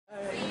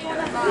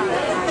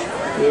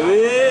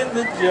In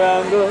the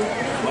jungle,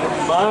 my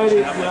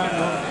mighty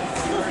jungle.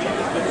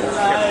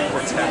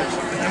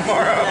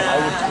 Tomorrow. I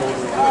would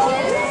totally do it.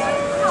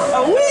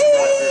 Oh, wee!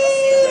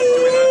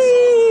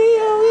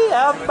 We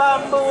are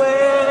bomb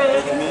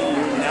away.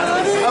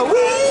 Oh,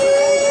 wee!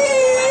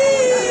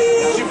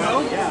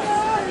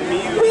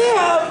 We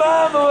are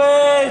bomb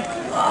away.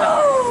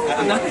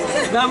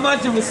 Not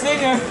much of a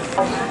singer.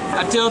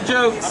 I tell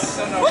jokes.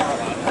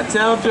 I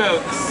tell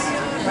jokes.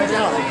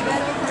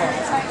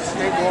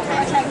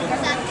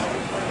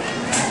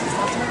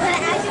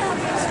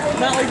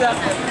 Not like that.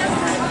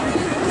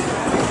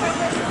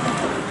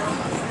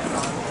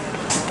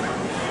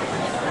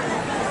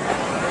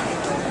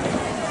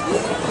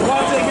 You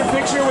want to take a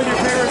picture with your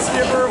favorite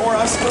skipper or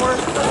us four?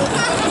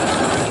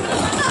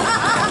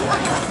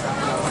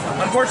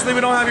 Unfortunately,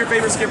 we don't have your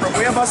favorite skipper.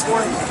 We have us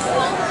four.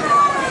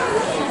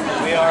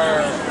 We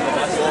are.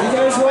 You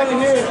guys want to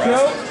hear a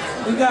joke?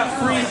 We got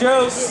free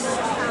jokes.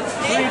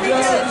 Free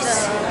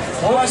jokes.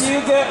 What do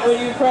you get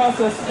when you cross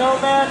a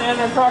snowman and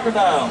a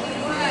crocodile?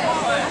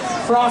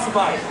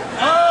 Frostbite.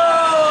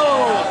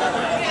 Oh!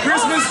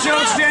 Christmas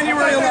jokes,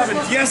 January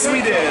 11th. Yes,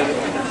 we did.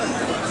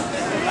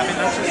 A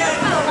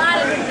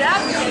lot of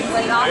Japanese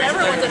laid off.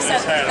 Everyone's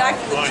upset the fact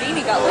that the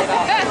genie got laid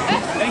off.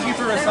 Thank you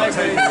for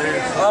recycling.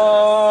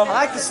 I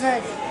like the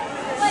snake.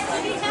 Like,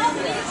 you need help?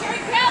 You need a cherry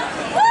crab?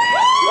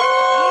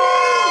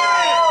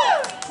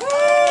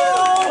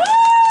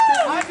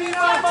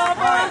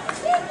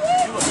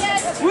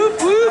 Whoop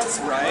whoop! That's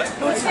right.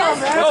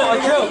 Oh, a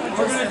joke.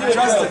 We're gonna do a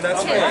Justin, joke. that's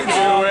Okay, right.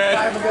 do it.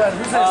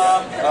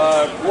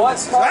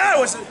 What's That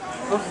was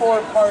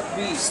before part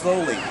B?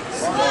 slowly.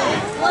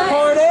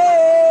 Part A!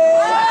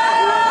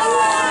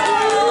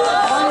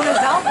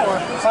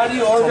 How do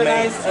you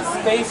organize a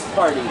space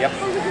party? Yep.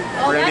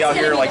 We're gonna be out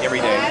here like every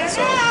day.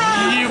 So.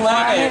 You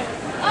fly it.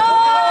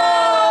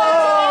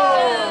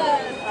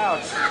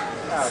 Ouch.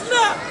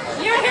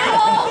 You're here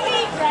all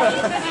week,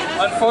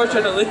 right?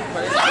 Unfortunately.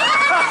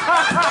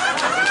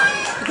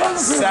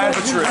 Sad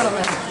but true.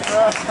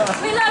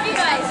 We love you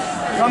guys.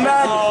 Come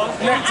back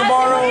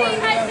tomorrow. You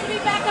guys to be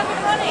back up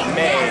and running.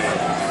 May.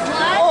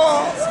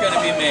 What? It's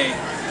gonna be May.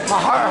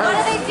 What do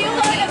they do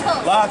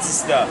barnacles? Lots of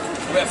stuff.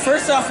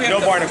 First off, we have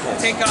to barnacles.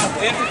 take off.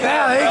 We have to take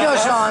Yeah, there you go,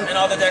 off Sean. and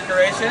all the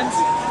decorations,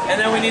 and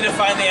then we need to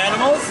find the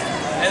animals,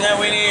 and then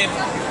we need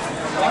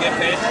to get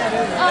paid,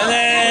 and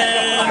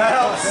then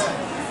That does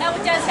help.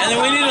 and then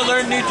we need to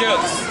learn new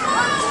jokes.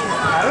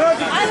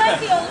 I like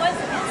the old ones.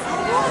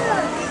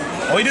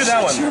 Oh, we do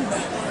that one.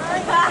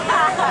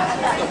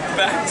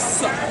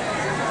 Backside.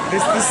 This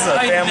is a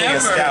family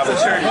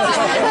establishment.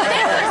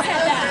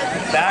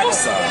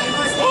 Backside.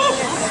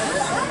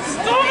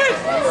 Stop it!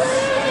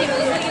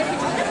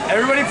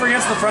 Everybody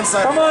forgets the front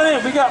side. Come on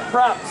in. We got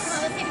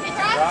props.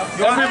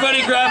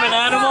 Everybody grab an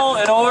animal,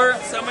 and or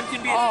someone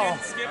can be a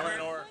skipper.